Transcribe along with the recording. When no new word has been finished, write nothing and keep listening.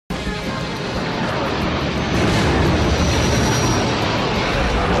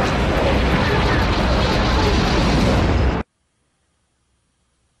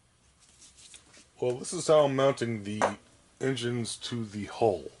Well, this is how I'm mounting the engines to the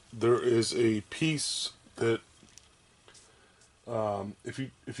hull. There is a piece that,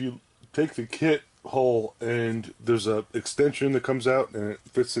 if you take the kit hull and there's a extension that comes out and it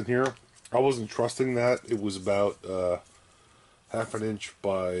fits in here. I wasn't trusting that. It was about half an inch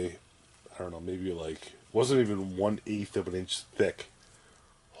by, I don't know, maybe like, wasn't even 1/8 of an inch thick,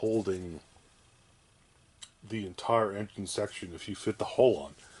 holding the entire engine section if you fit the hull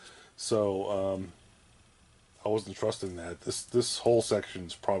on. So I wasn't trusting that. This whole section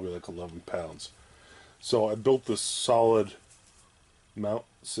is probably like 11 pounds. So I built this solid mount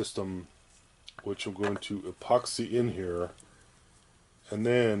system, which I'm going to epoxy in here, and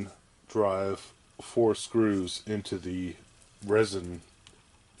then drive 4 screws into the resin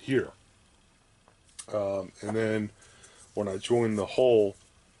here. And then when I join the hull,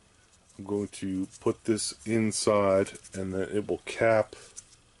 I'm going to put this inside, and then it will cap.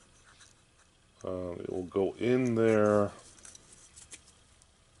 It will go in there.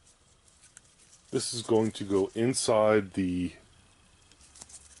 This is going to go inside the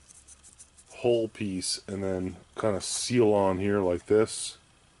hull piece and then kind of seal on here like this.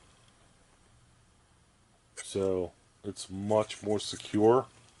 So it's much more secure.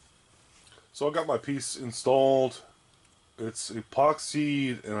 So I got my piece installed. It's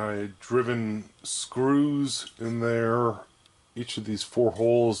epoxied, and I had driven screws in there. Each of these 4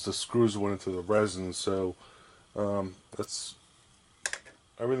 holes, the screws went into the resin, so that's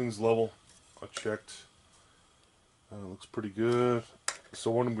everything's level. I checked. Looks pretty good.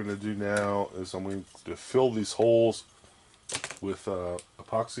 So what I'm going to do now is I'm going to fill these holes with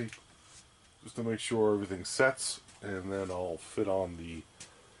epoxy just to make sure everything sets, and then I'll fit on the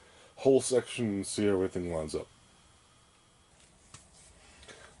whole section and see how everything lines up.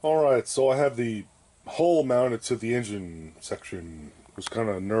 Alright, so I have the hull mounted to the engine section. It was kind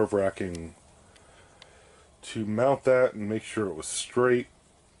of nerve-wracking to mount that and make sure it was straight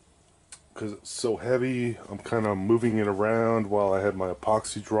because it's so heavy. I'm kind of moving it around while I had my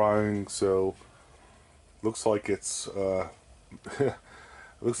epoxy drying, so looks like it's it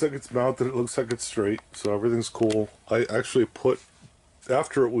looks like it's mounted, it looks like it's straight, so everything's cool. I actually put,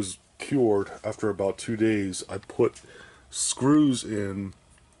 after it was cured, after about 2 days, I put screws in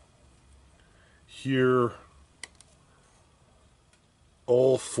here,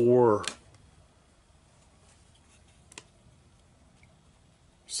 all 4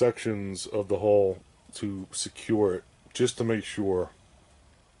 sections of the hull to secure it, just to make sure.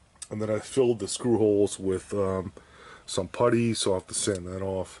 And then I filled the screw holes with some putty, so I'll have to sand that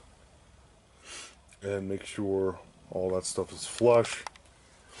off and make sure all that stuff is flush.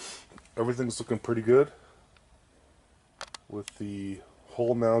 Everything's looking pretty good with the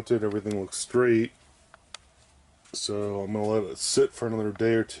hull mounted. Everything looks straight, so I'm gonna let it sit for another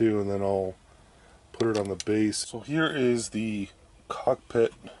day or 2, and then I'll put it on the base. So here is the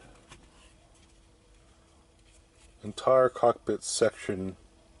cockpit, entire cockpit section.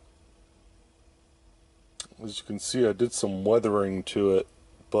 As you can see, I did some weathering to it,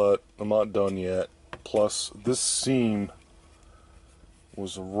 but I'm not done yet. Plus, this seam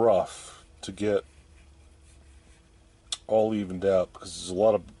was rough to get all evened out because there's a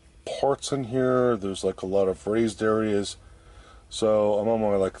lot of parts in here. There's like a lot of raised areas, so I'm on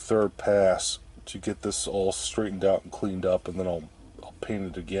my like 3rd pass to get this all straightened out and cleaned up, and then I'll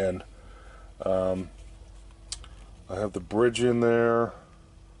paint it again. I have the bridge in there,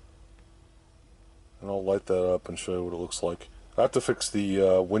 and I'll light that up and show you what it looks like. I have to fix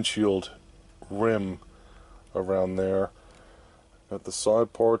the windshield rim around there. Got the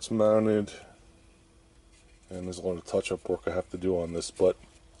side parts mounted, and there's a lot of touch-up work I have to do on this, but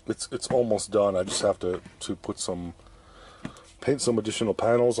it's almost done. I just have to put some, paint some additional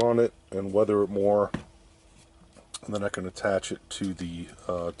panels on it and weather it more, and then I can attach it to the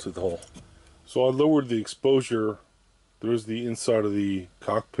hull. So I lowered the exposure. There's the inside of the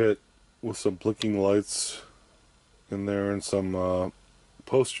cockpit with some blinking lights in there and some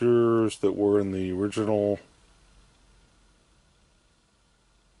posters that were in the original.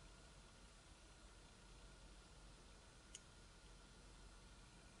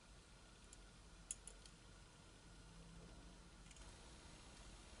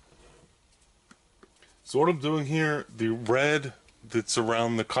 So what I'm doing here, the red that's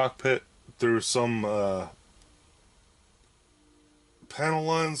around the cockpit, there's some panel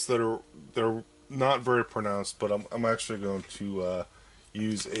lines that they're not very pronounced, but I'm actually going to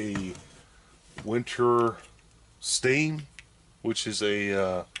use a winter stain, which is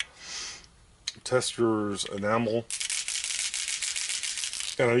a tester's enamel,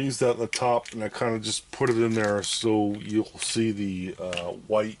 and I use that on the top, and I kind of just put it in there so you'll see the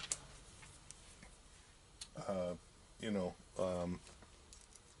white you know,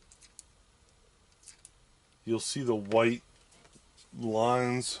 you'll see the white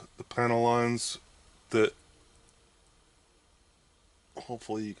lines, the panel lines that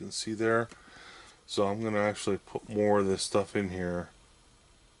hopefully you can see there. So I'm going to actually put more of this stuff in here.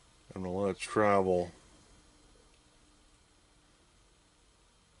 I'm going to let it travel.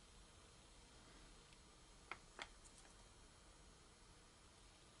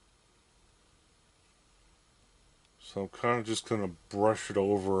 So I'm kind of just going to brush it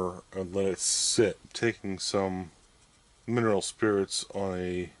over and let it sit. I'm taking some mineral spirits on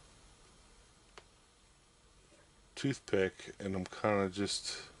a toothpick, and I'm kind of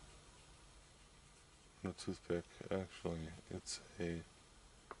just, no toothpick, actually, it's a,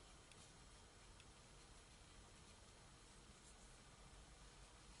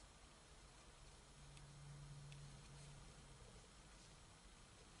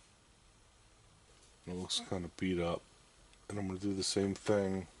 it looks kind of beat up, and I'm going to do the same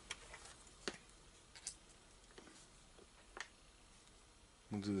thing.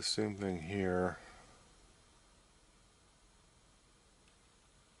 I'm going to do the same thing here.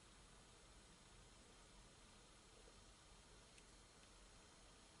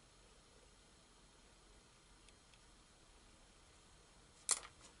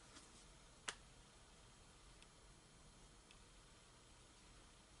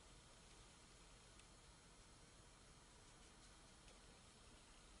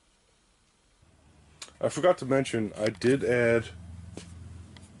 I forgot to mention, I did add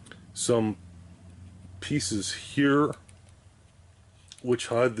some pieces here which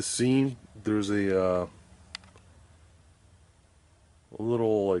hide the seam. There's a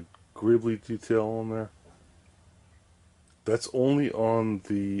little like gribbly detail on there. That's only on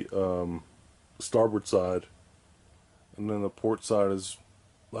the starboard side, and then the port side is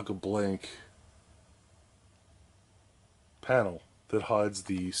like a blank panel that hides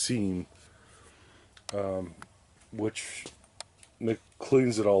the seam, which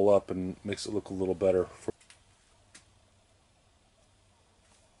cleans it all up and makes it look a little better.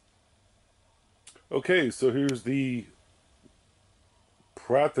 Okay, so here's the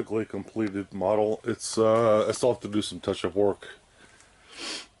practically completed model. It's I still have to do some touch-up work,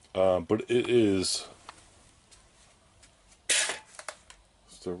 but it is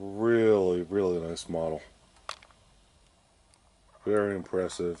just a really, really nice model. Very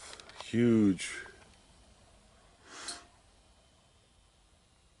impressive, huge.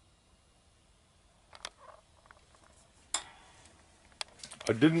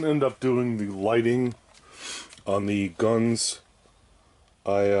 I didn't end up doing the lighting on the guns.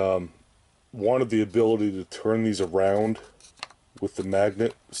 I wanted the ability to turn these around with the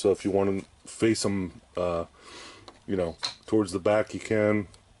magnet, so if you want to face them, you know, towards the back, you can.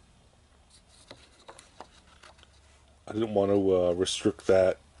 I didn't want to restrict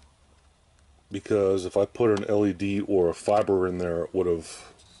that, because if I put an LED or a fiber in there, it would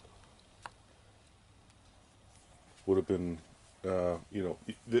have been, you know,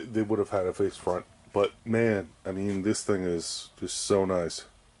 they would have had a face front. But man, I mean, this thing is just so nice.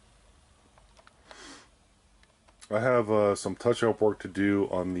 I have some touch-up work to do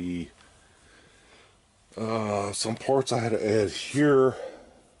on the some parts I had to add here.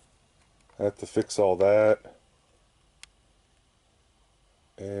 I have to fix all that,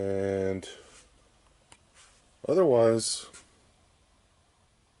 and otherwise,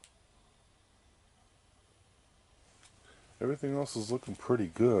 everything else is looking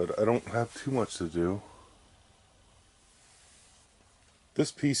pretty good. I don't have too much to do.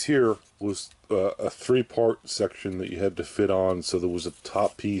 This piece here was a three-part section that you had to fit on, so there was a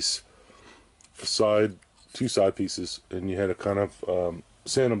top piece, two side pieces, and you had to kind of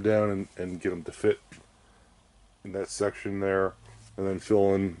sand them down and get them to fit in that section there, and then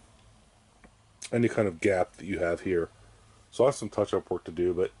fill in any kind of gap that you have here. So I have some touch-up work to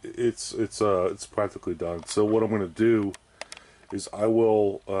do, but it's practically done. So what I'm going to do is I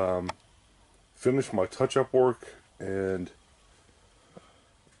will finish my touch-up work and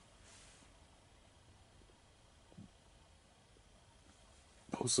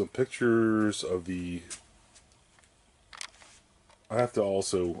post some pictures of the. I have to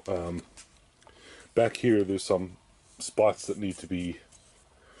also back here. There's some spots that need to be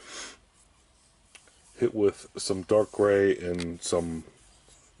hit with some dark gray and some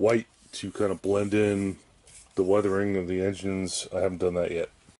white to kind of blend in the weathering of the engines. I haven't done that yet.